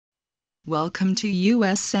Welcome to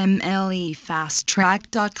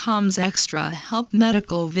USMLEFastTrack.com's extra help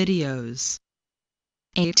medical videos.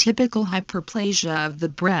 Atypical hyperplasia of the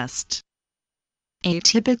breast.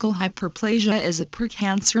 Atypical hyperplasia is a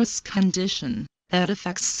precancerous condition that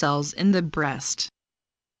affects cells in the breast.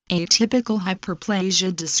 Atypical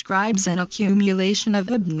hyperplasia describes an accumulation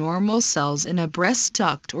of abnormal cells in a breast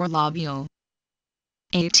duct or lobule.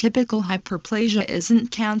 Atypical hyperplasia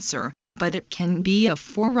isn't cancer, but it can be a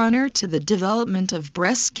forerunner to the development of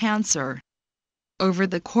breast cancer. Over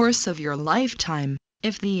the course of your lifetime,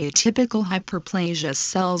 if the atypical hyperplasia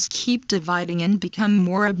cells keep dividing and become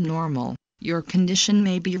more abnormal, your condition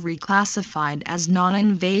may be reclassified as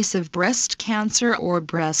non-invasive breast cancer or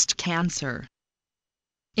breast cancer.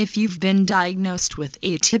 If you've been diagnosed with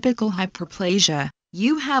atypical hyperplasia,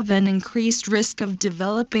 you have an increased risk of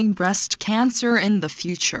developing breast cancer in the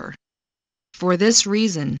future. For this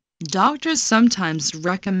reason, doctors sometimes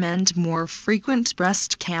recommend more frequent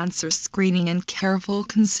breast cancer screening and careful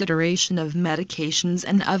consideration of medications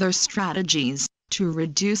and other strategies to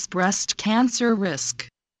reduce breast cancer risk.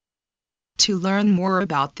 To learn more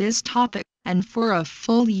about this topic, and for a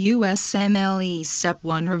full USMLE Step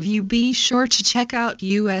 1 review, be sure to check out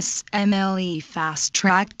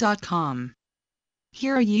USMLEFastTrack.com.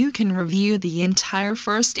 Here you can review the entire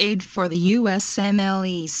first aid for the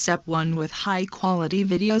USMLE Step 1 with high-quality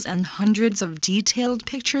videos and hundreds of detailed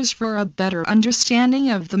pictures for a better understanding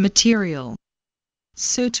of the material.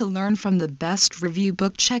 So to learn from the best review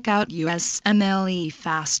book, check out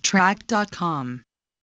USMLEFastTrack.com.